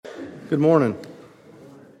Good morning.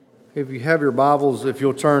 If you have your Bibles, if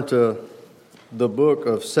you'll turn to the book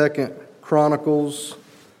of 2 Chronicles,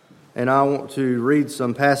 and I want to read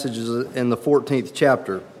some passages in the 14th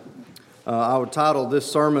chapter. I would title this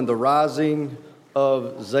sermon, The Rising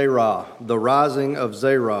of Zerah. The Rising of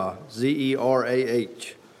Zerah,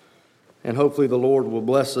 Z-E-R-A-H. And hopefully the Lord will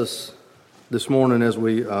bless us this morning as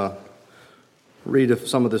we read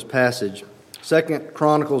some of this passage. 2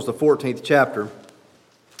 Chronicles, the 14th chapter.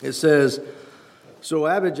 It says, So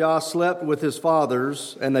Abijah slept with his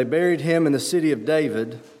fathers, and they buried him in the city of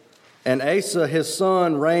David. And Asa his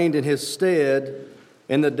son reigned in his stead.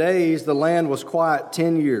 In the days the land was quiet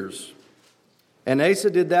 10 years. And Asa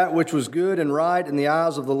did that which was good and right in the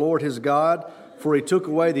eyes of the Lord his God, for he took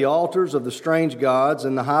away the altars of the strange gods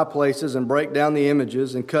and the high places, and brake down the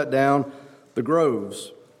images, and cut down the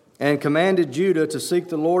groves, and commanded Judah to seek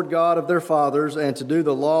the Lord God of their fathers, and to do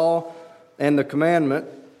the law and the commandment.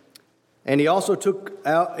 And he also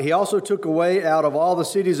took away out of all the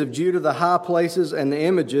cities of Judah the high places and the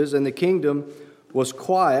images, and the kingdom was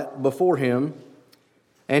quiet before him.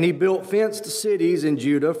 And he built fenced cities in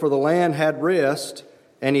Judah, for the land had rest,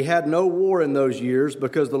 and he had no war in those years,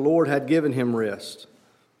 because the Lord had given him rest.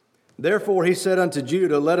 Therefore he said unto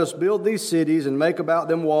Judah, Let us build these cities, and make about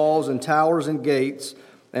them walls and towers and gates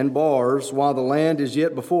and bars, while the land is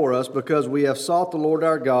yet before us, because we have sought the Lord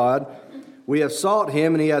our God. We have sought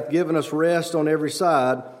him, and he hath given us rest on every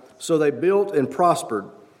side. So they built and prospered.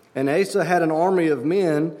 And Asa had an army of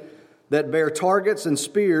men that bare targets and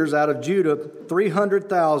spears, out of Judah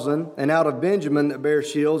 300,000, and out of Benjamin that bare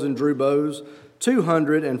shields and drew bows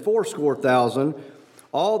 280,000.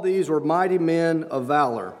 All these were mighty men of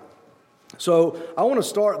valor. So I want to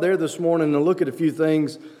start there this morning and look at a few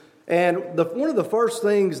things. And one of the first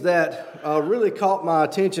things that really caught my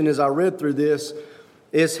attention as I read through this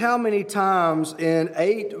is how many times in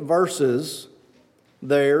 8 verses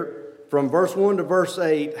there, from verse 1 to verse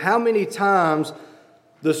 8, how many times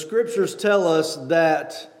the scriptures tell us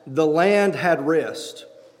that the land had rest,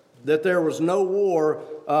 that there was no war.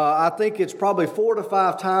 I think it's probably 4 to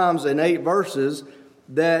 5 times in 8 verses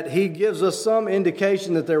that he gives us some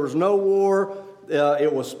indication that there was no war,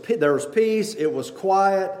 there was peace, it was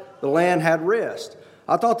quiet, the land had rest.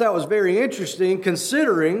 I thought that was very interesting,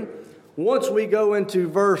 considering once we go into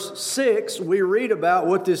verse 6, we read about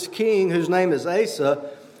what this king, whose name is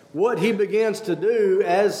Asa, what he begins to do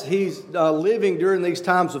as he's living during these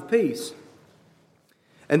times of peace.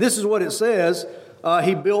 And this is what it says.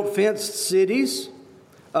 He built fenced cities.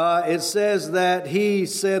 It says that he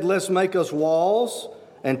said, let's make us walls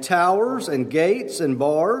and towers and gates and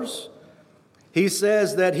bars. He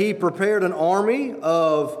says that he prepared an army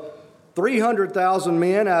of 300,000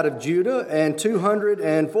 men out of Judah, and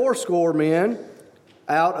 280 men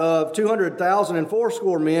out of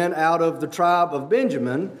 280 men out of the tribe of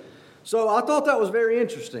Benjamin. So I thought that was very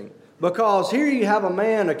interesting, because here you have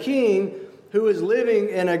a king who is living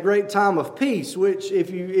in a great time of peace, which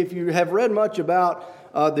if you have read much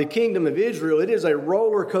about the kingdom of Israel, it is a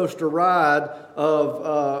roller coaster ride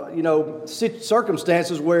of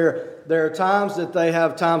circumstances where there are times that they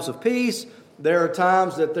have times of peace. There are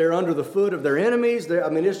times that they're under the foot of their enemies.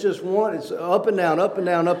 It's just it's up and down, up and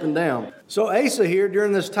down, up and down. So Asa here,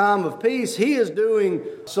 during this time of peace, he is doing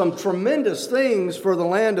some tremendous things for the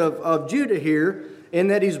land of Judah here, in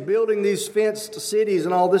that he's building these fenced cities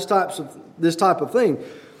and all this type of thing.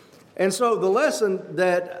 And so the lesson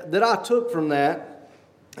that I took from that,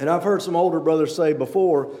 and I've heard some older brothers say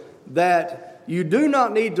before, that you do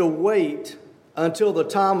not need to wait until the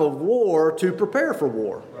time of war to prepare for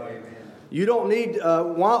war. You don't need,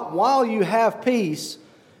 while you have peace,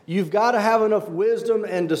 you've got to have enough wisdom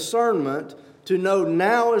and discernment to know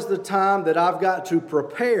now is the time that I've got to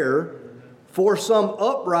prepare for some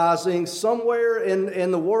uprising somewhere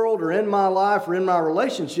in the world, or in my life, or in my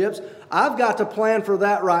relationships. I've got to plan for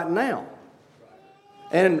that right now.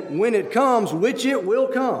 And when it comes, which it will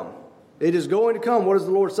come, it is going to come. What does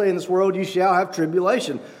the Lord say? In this world you shall have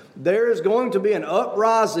tribulation. There is going to be an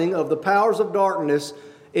uprising of the powers of darkness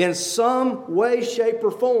in some way, shape, or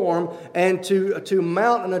form, and to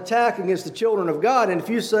mount an attack against the children of God. And if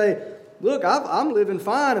you say, look, I'm living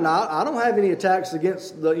fine, and I don't have any attacks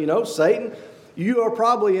against Satan, you are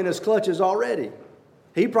probably in his clutches already.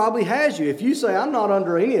 He probably has you. If you say, I'm not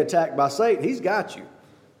under any attack by Satan, he's got you.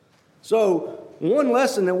 So one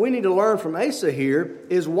lesson that we need to learn from Asa here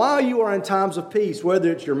is, while you are in times of peace, whether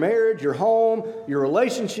it's your marriage, your home, your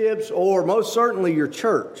relationships, or most certainly your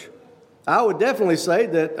church, I would definitely say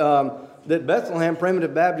that Bethlehem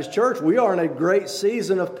Primitive Baptist Church, we are in a great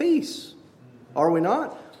season of peace. Are we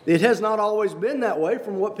not? It has not always been that way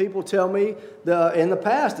from what people tell me in the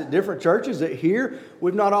past at different churches that here.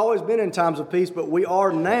 We've not always been in times of peace, but we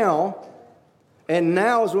are now. And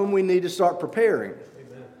now is when we need to start preparing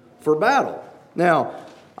for battle. Now,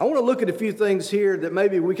 I want to look at a few things here that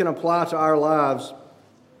maybe we can apply to our lives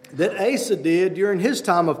that Asa did during his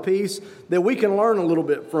time of peace that we can learn a little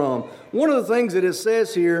bit from. One of the things that it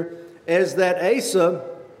says here is that Asa,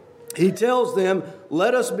 he tells them,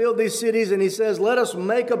 let us build these cities, and he says, let us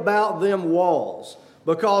make about them walls.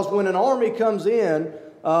 Because when an army comes in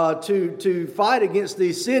to fight against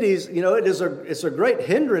these cities, it's a great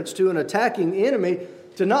hindrance to an attacking enemy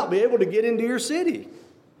to not be able to get into your city.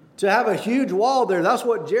 To have a huge wall there. That's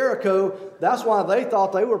what Jericho, that's why they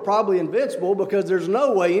thought they were probably invincible, because there's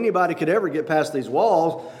no way anybody could ever get past these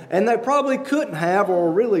walls. And they probably couldn't have,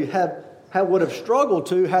 or really would have struggled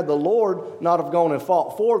to, had the Lord not have gone and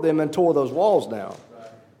fought for them and tore those walls down.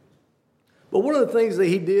 But one of the things that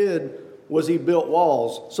he did was he built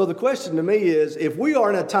walls. So the question to me is, if we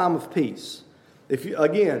are in a time of peace,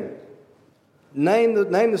 name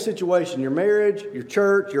the situation, your marriage, your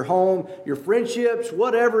church, your home, your friendships,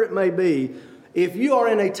 whatever it may be. If you are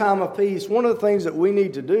in a time of peace, one of the things that we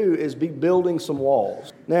need to do is be building some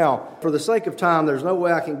walls. Now, for the sake of time, there's no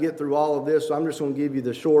way I can get through all of this, so I'm just going to give you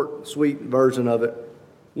the short, sweet version of it.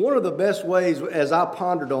 One of the best ways, as I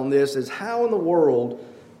pondered on this, is how in the world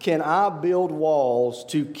can I build walls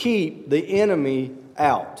to keep the enemy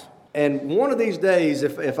out? And one of these days,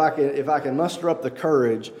 if I can muster up the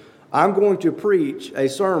courage, I'm going to preach a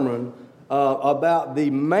sermon about the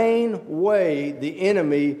main way the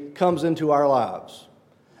enemy comes into our lives.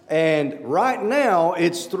 And right now,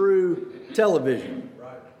 it's through television.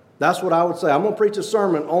 That's what I would say. I'm going to preach a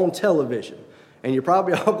sermon on television. And you're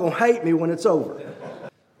probably all going to hate me when it's over.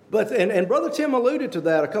 But and Brother Tim alluded to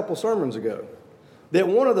that a couple sermons ago. That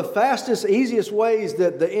one of the fastest, easiest ways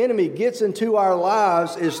that the enemy gets into our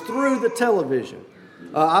lives is through the television.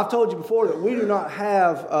 I've told you before that we do not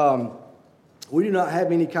have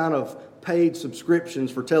any kind of paid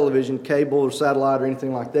subscriptions for television, cable or satellite or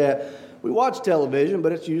anything like that. We watch television,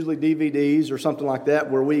 but it's usually DVDs or something like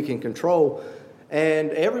that where we can control.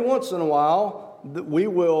 And every once in a while, we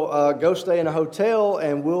will go stay in a hotel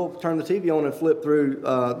and we'll turn the TV on and flip through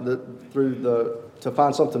to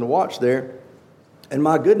find something to watch there. And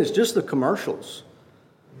my goodness, just the commercials.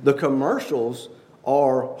 The commercials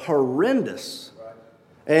are horrendous.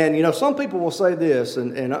 And, some people will say this,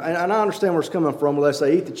 and I understand where it's coming from, where they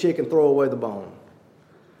say, eat the chicken, throw away the bone.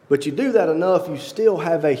 But you do that enough, you still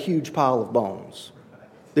have a huge pile of bones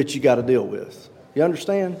that you got to deal with. You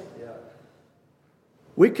understand? Yeah.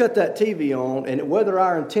 We cut that TV on, and whether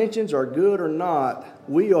our intentions are good or not,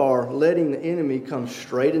 we are letting the enemy come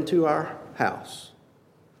straight into our house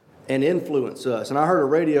and influence us. And I heard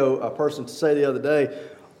a person say the other day,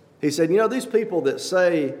 he said, these people that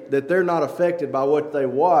say that they're not affected by what they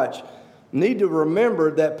watch need to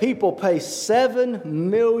remember that people pay $7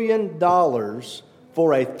 million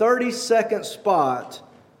for a 30-second spot,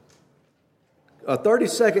 a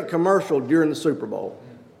 30-second commercial during the Super Bowl.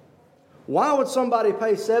 Why would somebody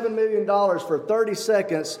pay $7 million for 30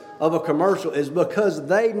 seconds of a commercial? Is because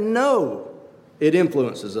they know it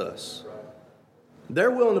influences us.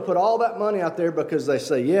 They're willing to put all that money out there because they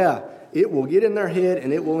say, yeah, it will get in their head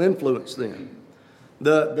and it will influence them.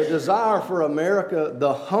 The desire for America,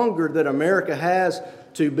 the hunger that America has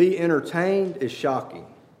to be entertained is shocking.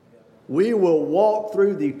 We will walk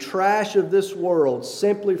through the trash of this world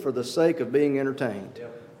simply for the sake of being entertained.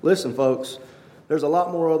 Listen, folks, there's a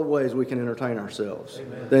lot more other ways we can entertain ourselves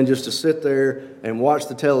than just to sit there and watch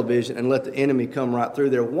the television and let the enemy come right through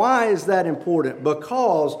there. Why is that important?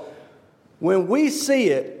 Because when we see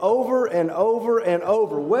it over and over and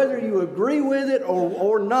over, whether you agree with it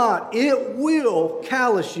or not, it will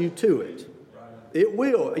callous you to it. It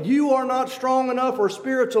will. You are not strong enough or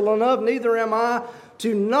spiritual enough, neither am I,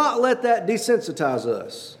 to not let that desensitize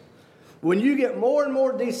us. When you get more and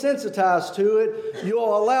more desensitized to it,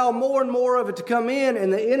 you'll allow more and more of it to come in,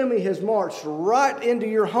 and the enemy has marched right into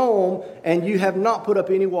your home, and you have not put up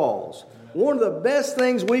any walls. One of the best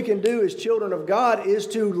things we can do as children of God is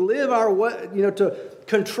to live our way, to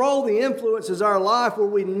control the influences of our life where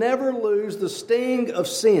we never lose the sting of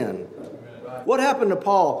sin. What happened to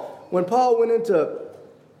Paul? When Paul went into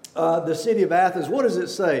the city of Athens, what does it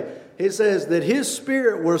say? It says that his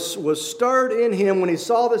spirit was stirred in him when he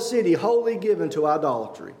saw the city wholly given to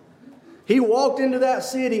idolatry. He walked into that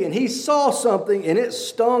city and he saw something and it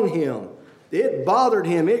stung him. It bothered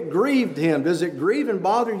him. It grieved him. Does it grieve and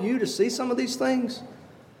bother you to see some of these things?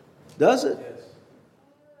 Does it?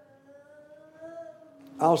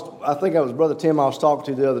 I think it was Brother Tim I was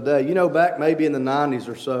talking to the other day. You know, back maybe in the 90s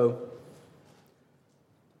or so,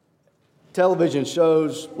 television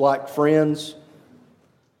shows like Friends,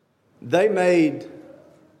 they made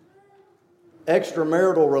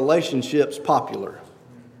extramarital relationships popular.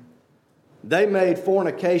 They made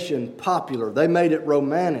fornication popular. They made it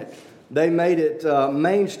romantic. They made it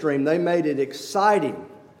mainstream. They made it exciting.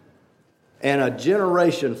 And a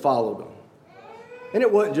generation followed them. And it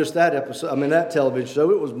wasn't just that episode, that television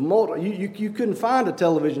show. It was you couldn't find a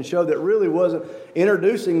television show that really wasn't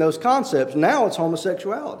introducing those concepts. Now it's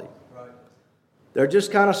homosexuality. Right. They're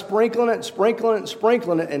just kind of sprinkling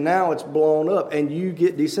it, and now it's blown up, and you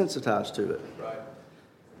get desensitized to it. Right.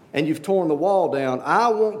 And you've torn the wall down. I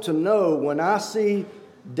want to know when I see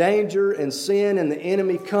danger and sin and the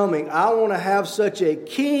enemy coming, I want to have such a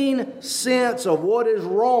keen sense of what is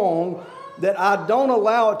wrong that I don't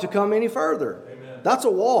allow it to come any further. That's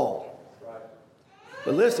a wall. Right.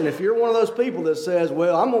 But listen, if you're one of those people that says,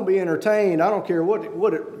 well, I'm going to be entertained, I don't care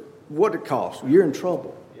what it costs, you're in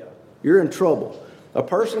trouble. Yeah. You're in trouble. A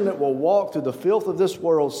person that will walk through the filth of this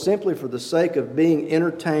world simply for the sake of being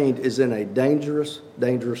entertained is in a dangerous,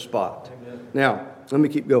 dangerous spot. Amen. Now, let me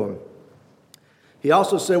keep going. He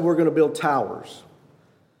also said we're going to build towers.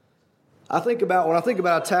 When I think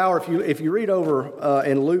about a tower, if you read over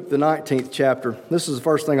in Luke the 19th chapter, this is the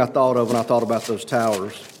first thing I thought of when I thought about those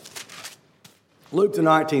towers. Luke the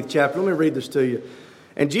 19th chapter, let me read this to you.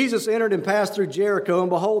 And Jesus entered and passed through Jericho, and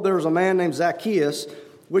behold, there was a man named Zacchaeus,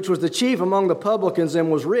 which was the chief among the publicans and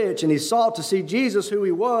was rich, and he sought to see Jesus, who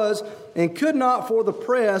he was, and could not for the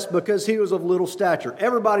press because he was of little stature.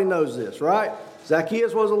 Everybody knows this, right?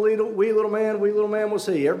 Zacchaeus was a wee little man was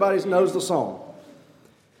he. Everybody knows the song.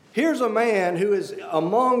 Here's a man who is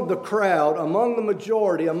among the crowd, among the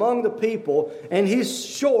majority, among the people, and he's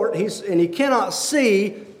short, and he cannot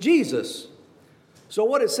see Jesus. So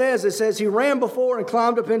what it says he ran before and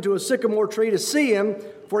climbed up into a sycamore tree to see him,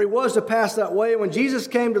 for he was to pass that way. When Jesus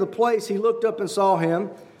came to the place, he looked up and saw him,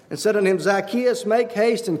 and said unto him, Zacchaeus, make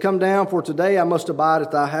haste and come down, for today I must abide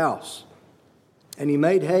at thy house. And he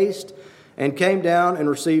made haste and came down and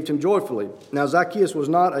received him joyfully. Now Zacchaeus was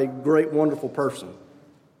not a great, wonderful person.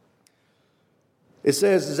 It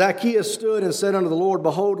says, Zacchaeus stood and said unto the Lord,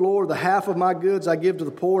 Behold, Lord, the half of my goods I give to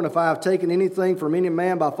the poor, and if I have taken anything from any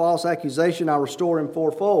man by false accusation, I restore him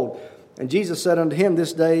fourfold. And Jesus said unto him,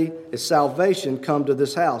 This day is salvation come to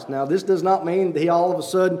this house. Now, this does not mean that he all of a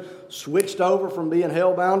sudden switched over from being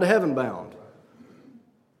hell-bound to heaven-bound.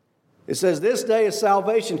 It says, This day is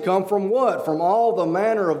salvation come from what? From all the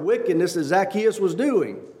manner of wickedness that Zacchaeus was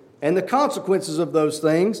doing, and the consequences of those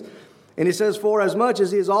things. And he says, For as much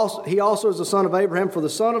as he also is the son of Abraham, for the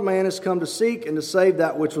Son of Man has come to seek and to save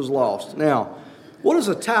that which was lost. Now, what does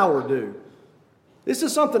a tower do? This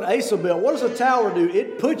is something Asa built. What does a tower do?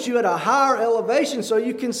 It puts you at a higher elevation so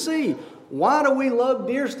you can see. Why do we lug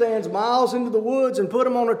deer stands miles into the woods and put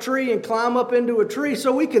them on a tree and climb up into a tree?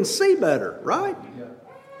 So we can see better, right? Yeah.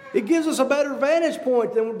 It gives us a better vantage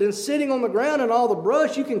point than sitting on the ground and all the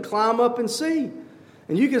brush. You can climb up and see.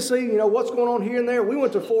 And you can see, what's going on here and there. We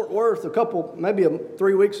went to Fort Worth maybe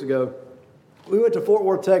 3 weeks ago. We went to Fort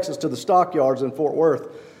Worth, Texas, to the stockyards in Fort Worth.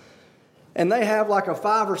 And they have like a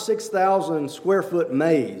 5,000 or 6,000 square foot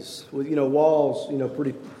maze with, walls,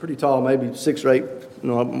 pretty tall, maybe 6 or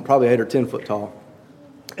 8, probably 8 or 10 foot tall.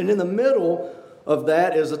 And in the middle of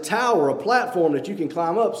that is a tower, a platform that you can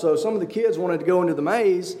climb up. So some of the kids wanted to go into the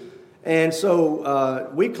maze. And so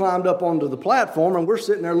we climbed up onto the platform, and we're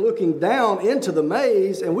sitting there looking down into the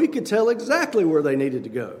maze, and we could tell exactly where they needed to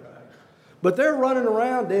go. But they're running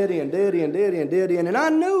around dead end, and I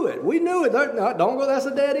knew it. We knew it. Don't go, that's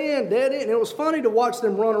a dead end. And it was funny to watch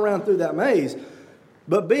them run around through that maze.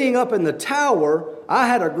 But being up in the tower, I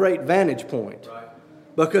had a great vantage point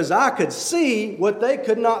because I could see what they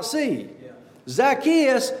could not see.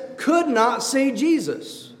 Zacchaeus could not see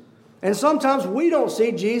Jesus. And sometimes we don't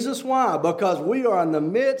see Jesus. Why? Because we are in the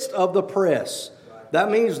midst of the press. That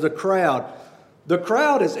means the crowd. The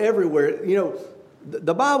crowd is everywhere.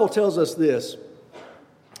 The Bible tells us this,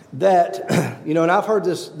 that, and I've heard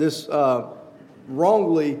this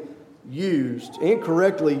wrongly used,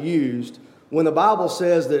 incorrectly used, when the Bible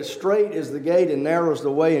says that straight is the gate and narrow is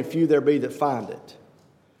the way and few there be that find it.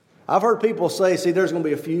 I've heard people say, there's going to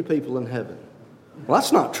be a few people in heaven. Well,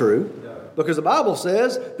 that's not true. Because the Bible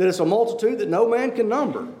says that it's a multitude that no man can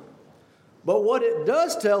number. But what it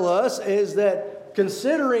does tell us is that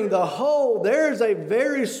considering the whole, there is a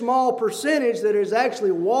very small percentage that is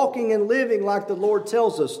actually walking and living like the Lord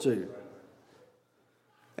tells us to.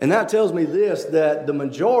 And that tells me this, that the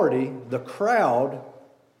majority, the crowd,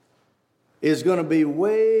 is going to be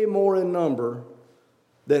way more in number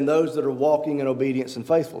than those that are walking in obedience and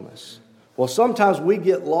faithfulness. Well, sometimes we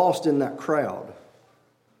get lost in that crowd.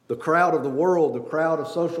 The crowd of the world, the crowd of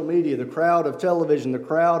social media, the crowd of television, the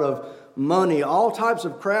crowd of money, all types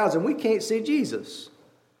of crowds, and we can't see Jesus.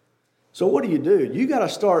 So what do? You got to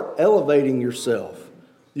start elevating yourself.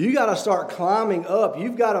 You got to start climbing up.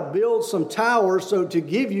 You've got to build some towers so to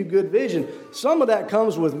give you good vision. Some of that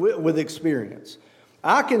comes with experience.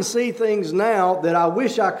 I can see things now that I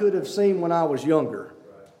wish I could have seen when I was younger.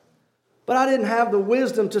 But I didn't have the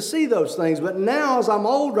wisdom to see those things. But now as I'm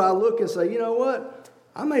older, I look and say, you know what?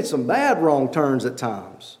 I made some bad wrong turns at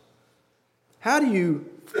times. How do you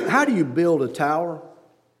build a tower?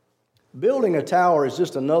 Building a tower is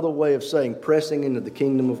just another way of saying pressing into the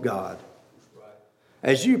kingdom of God.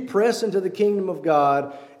 As you press into the kingdom of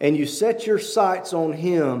God and you set your sights on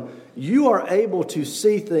Him, you are able to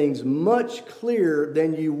see things much clearer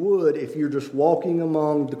than you would if you're just walking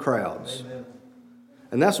among the crowds. Amen.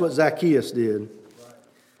 And that's what Zacchaeus did.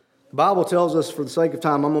 The Bible tells us, for the sake of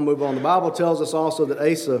time, I'm going to move on. The Bible tells us also that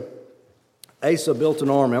Asa built an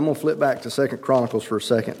army. I'm going to flip back to 2 Chronicles for a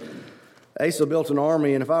second. Asa built an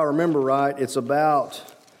army, and if I remember right, it's about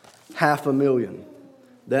 500,000.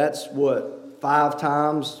 That's 5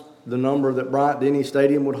 times the number that Bryant-Denny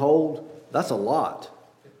Stadium would hold? That's a lot.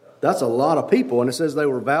 That's a lot of people. And it says they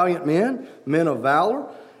were valiant men, men of valor.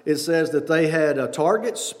 It says that they had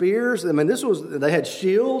targets, spears. I mean, they had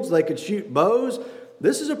shields. They could shoot bows.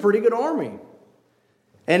 This is a pretty good army.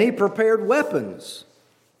 And he prepared weapons.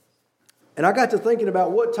 And I got to thinking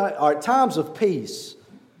about times of peace.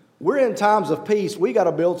 We're in times of peace. We got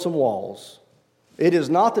to build some walls. It is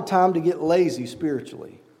not the time to get lazy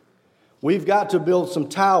spiritually. We've got to build some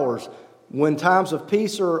towers. When times of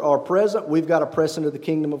peace are present, we've got to press into the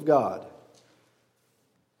kingdom of God.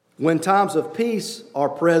 When times of peace are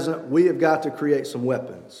present, we have got to create some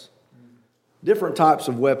weapons. Different types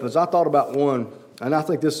of weapons. I thought about one, and I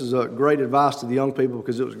think this is a great advice to the young people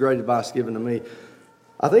because it was great advice given to me.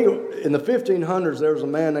 I think in the 1500s, there was a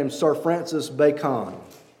man named Sir Francis Bacon.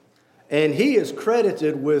 And he is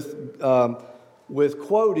credited with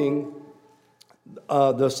quoting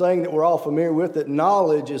the saying that we're all familiar with, that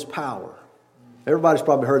knowledge is power. Everybody's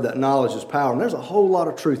probably heard that knowledge is power. And there's a whole lot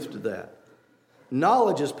of truth to that.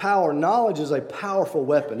 Knowledge is power. Knowledge is a powerful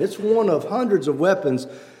weapon. It's one of hundreds of weapons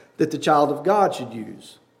that the child of God should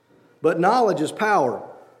use. But knowledge is power.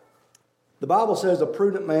 The Bible says, a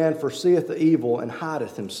prudent man foreseeth the evil and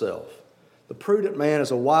hideth himself. The prudent man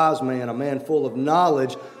is a wise man, a man full of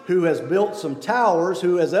knowledge, who has built some towers,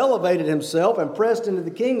 who has elevated himself and pressed into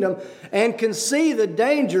the kingdom and can see the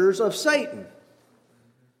dangers of Satan.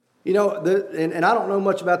 You know, and I don't know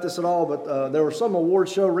much about this at all, but there was some award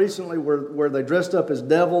show recently where they dressed up as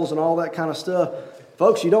devils and all that kind of stuff.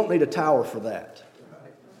 Folks, you don't need a tower for that.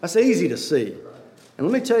 That's easy to see. And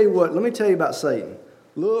let me tell you about Satan.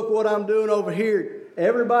 Look what I'm doing over here.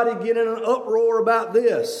 Everybody get in an uproar about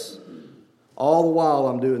this. All the while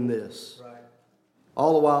I'm doing this.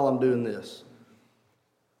 All the while I'm doing this.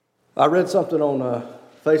 I read something on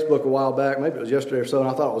Facebook a while back, maybe it was yesterday or so, and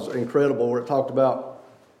I thought it was incredible, where it talked about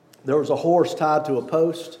there was a horse tied to a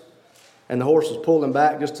post, and the horse was pulling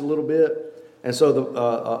back just a little bit, and so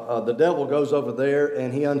the devil goes over there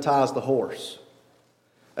and he unties the horse.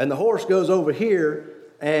 And the horse goes over here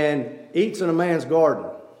and eats in a man's garden.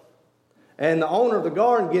 And the owner of the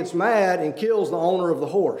garden gets mad and kills the owner of the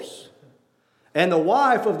horse. And the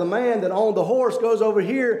wife of the man that owned the horse goes over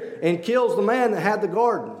here and kills the man that had the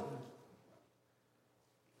garden.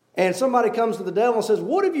 And somebody comes to the devil and says,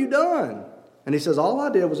 "What have you done?" And he says, "All I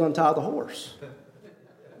did was untie the horse."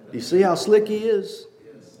 Do you see how slick he is?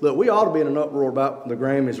 Look, we ought to be in an uproar about the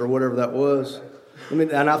Grammys or whatever that was.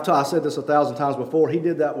 I said this 1,000 times before. He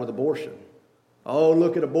did that with abortion. Oh,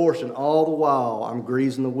 look at abortion. All the while, I'm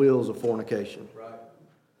greasing the wheels of fornication. Right.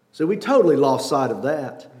 So we totally lost sight of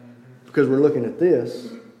that because we're looking at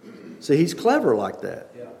this. See, he's clever like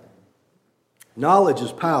that. Yeah. Knowledge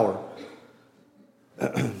is power.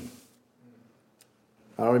 I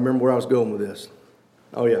don't remember where I was going with this.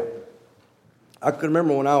 Oh, yeah. I can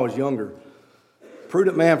remember when I was younger.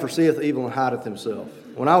 Prudent man foreseeth evil and hideth himself.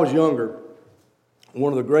 When I was younger,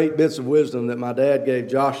 one of the great bits of wisdom that my dad gave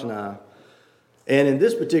Josh and I, and in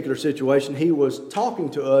this particular situation, he was talking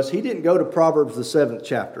to us. He didn't go to Proverbs the 7th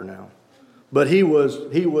chapter now, but he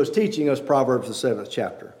was teaching us Proverbs the 7th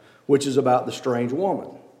chapter, which is about the strange woman.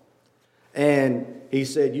 And he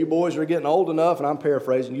said, "You boys are getting old enough," and I'm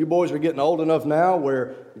paraphrasing, "you boys are getting old enough now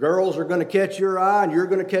where girls are going to catch your eye and you're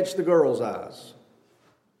going to catch the girls' eyes."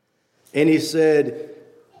 And he said,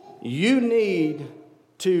 "You need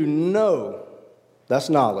to know," that's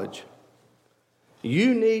knowledge,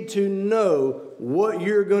 You need to know what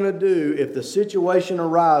you're going to do if the situation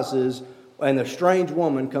arises and the strange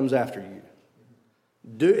woman comes after you.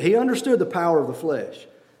 He understood the power of the flesh.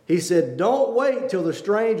 He said, don't wait till the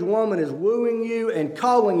strange woman is wooing you and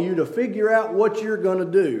calling you to figure out what you're going to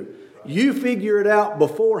do. You figure it out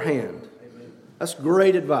beforehand. That's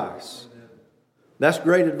great advice. That's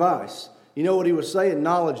great advice. You know what he was saying?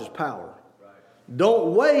 Knowledge is power.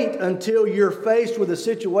 Don't wait until you're faced with a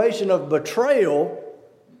situation of betrayal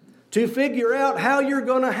to figure out how you're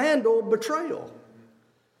going to handle betrayal.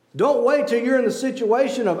 Don't wait till you're in the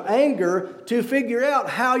situation of anger to figure out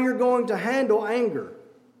how you're going to handle anger.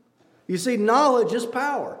 You see, knowledge is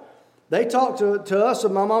power. They talked to us,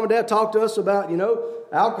 and my mom and dad talked to us about,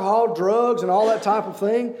 alcohol, drugs, and all that type of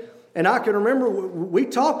thing. And I can remember we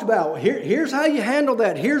talked about, here's how you handle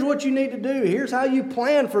that. Here's what you need to do. Here's how you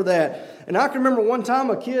plan for that. And I can remember one time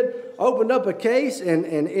a kid opened up a case, and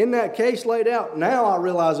in that case laid out, now I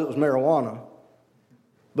realize it was marijuana.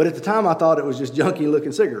 But at the time I thought it was just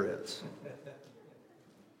junky-looking cigarettes.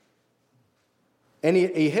 And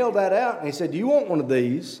he held that out, and he said, do you want one of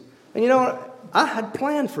these? And you know what? I had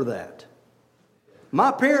planned for that. My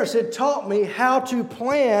parents had taught me how to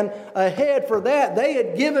plan ahead for that. They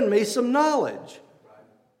had given me some knowledge.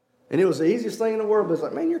 And it was the easiest thing in the world. But it's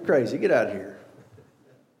like, man, you're crazy. Get out of here.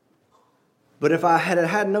 But if I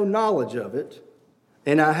had no knowledge of it,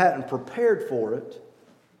 and I hadn't prepared for it,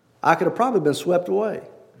 I could have probably been swept away.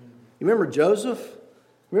 You remember Joseph?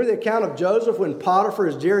 Remember the account of Joseph when Potiphar,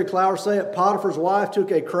 as Jerry Clower say it, Potiphar's wife took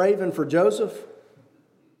a craving for Joseph?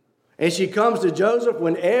 And she comes to Joseph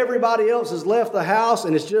when everybody else has left the house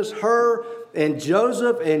and it's just her and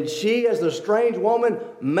Joseph, and she, as the strange woman,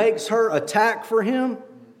 makes her attack for him.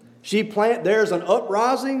 There's an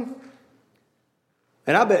uprising.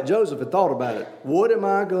 And I bet Joseph had thought about it. What am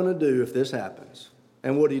I going to do if this happens?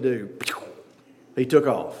 And what did he do? He took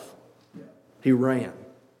off. He ran.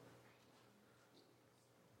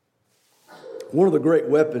 One of the great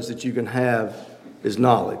weapons that you can have is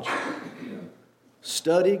knowledge.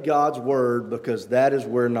 Study God's Word, because that is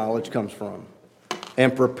where knowledge comes from.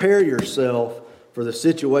 And prepare yourself for the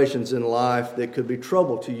situations in life that could be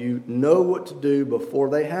trouble to you. Know what to do before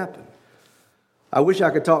they happen. I wish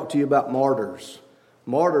I could talk to you about martyrs.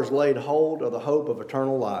 Martyrs laid hold of the hope of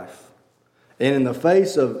eternal life. And in the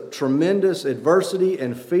face of tremendous adversity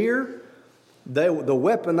and fear, the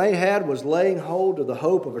weapon they had was laying hold of the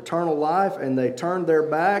hope of eternal life, and they turned their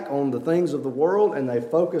back on the things of the world, and they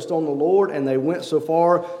focused on the Lord, and they went so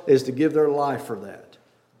far as to give their life for that.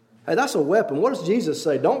 Hey, that's a weapon. What does Jesus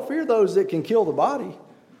say? Don't fear those that can kill the body.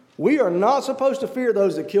 We are not supposed to fear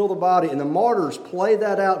those that kill the body, and the martyrs play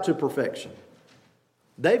that out to perfection.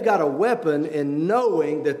 They've got a weapon in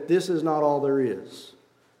knowing that this is not all there is.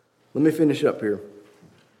 Let me finish up here.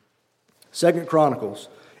 2 Chronicles.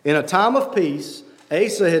 In a time of peace,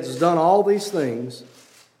 Asa has done all these things.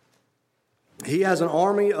 He has an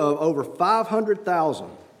army of over 500,000.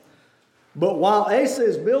 But while Asa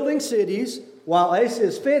is building cities, while Asa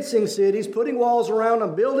is fencing cities, putting walls around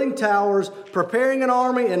them, building towers, preparing an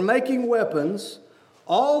army, and making weapons,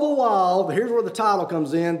 all the while, here's where the title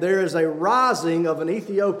comes in, there is a rising of an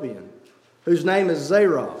Ethiopian whose name is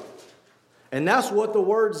Zerah. And that's what the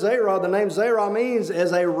word Zerah, the name Zerah means,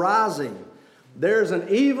 as a rising. There's an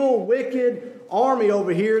evil, wicked army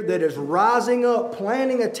over here that is rising up,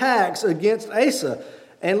 planning attacks against Asa.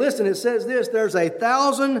 And listen, it says this, there's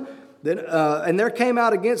 1,000, and there came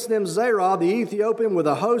out against them Zerah, the Ethiopian, with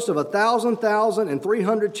a host of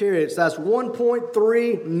 1,300 chariots. That's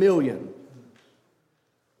 1.3 million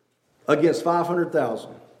against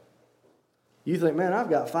 500,000. You think, man, I've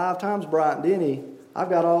got 5 times Bryant-Denny. I've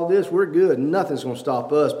got all this. We're good. Nothing's going to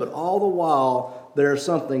stop us. But all the while, there's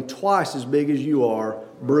something twice as big as you are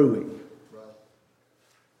brewing.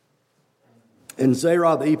 And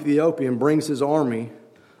Zerah the Ethiopian brings his army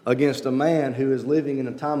against a man who is living in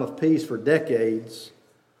a time of peace for decades,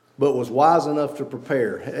 but was wise enough to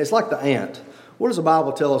prepare. It's like the ant. What does the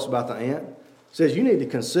Bible tell us about the ant? It says you need to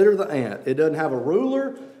consider the ant. It doesn't have a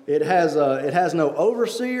ruler. It has no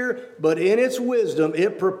overseer, but in its wisdom,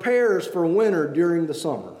 it prepares for winter during the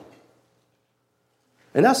summer.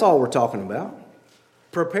 And that's all we're talking about.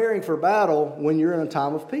 Preparing for battle when you're in a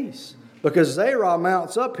time of peace. Because Zerah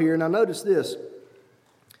mounts up here. Now notice this.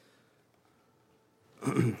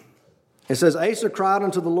 It says, Asa cried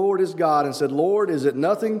unto the Lord his God and said, Lord, is it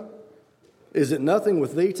nothing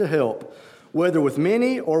with thee to help? Whether with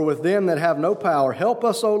many or with them that have no power, help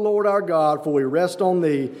us, O Lord our God, for we rest on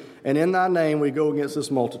thee, and in thy name we go against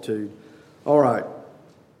this multitude. All right.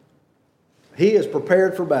 He is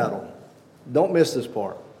prepared for battle. Don't miss this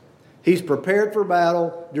part. He's prepared for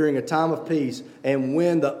battle during a time of peace. And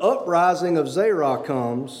when the uprising of Zerah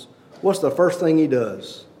comes, what's the first thing he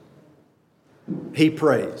does? He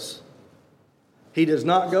prays. He does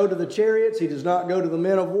not go to the chariots. He does not go to the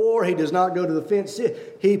men of war. He does not go to the fenced city.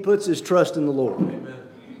 He puts his trust in the Lord. Amen.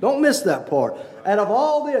 Don't miss that part. Out of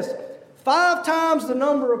all this, 5 times the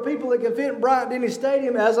number of people that can fit in Bryant-Denny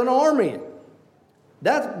Stadium as an army.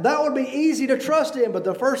 That would be easy to trust in, but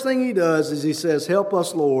the first thing he does is he says, help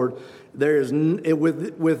us, Lord.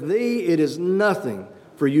 With thee, it is nothing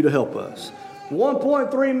for you to help us.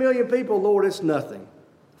 1.3 million people, Lord, it's nothing.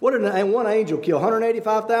 And one angel killed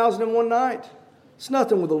 185,000 in one night. It's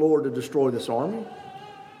nothing with the Lord to destroy this army.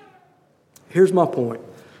 Here's my point.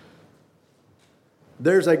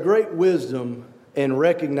 There's a great wisdom in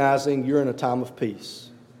recognizing you're in a time of peace.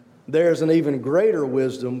 There's an even greater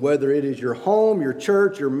wisdom, whether it is your home, your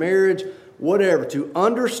church, your marriage, whatever, to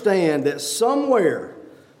understand that somewhere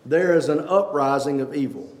there is an uprising of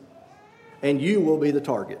evil. And you will be the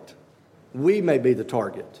target. We may be the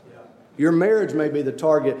target. Your marriage may be the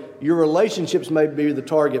target. Your relationships may be the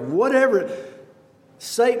target. Whatever,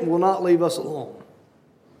 Satan will not leave us alone.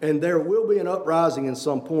 And there will be an uprising at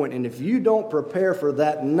some point. And if you don't prepare for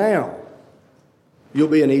that now, you'll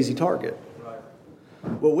be an easy target.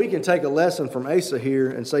 Well, we can take a lesson from Asa here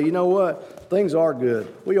and say, you know what? Things are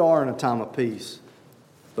good. We are in a time of peace.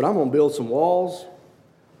 But I'm going to build some walls.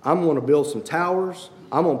 I'm going to build some towers.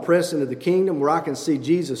 I'm going to press into the kingdom where I can see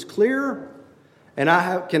Jesus clearer. And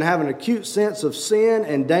I can have an acute sense of sin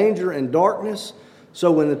and danger and darkness.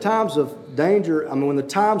 So when the times of danger, when the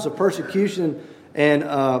times of persecution and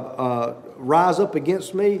rise up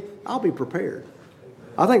against me, I'll be prepared.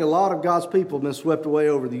 I think a lot of God's people have been swept away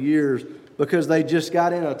over the years because they just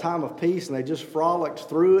got in a time of peace and they just frolicked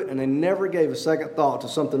through it and they never gave a second thought to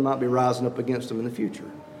something that might be rising up against them in the future.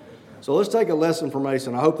 So let's take a lesson from Asa,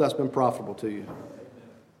 and I hope that's been profitable to you.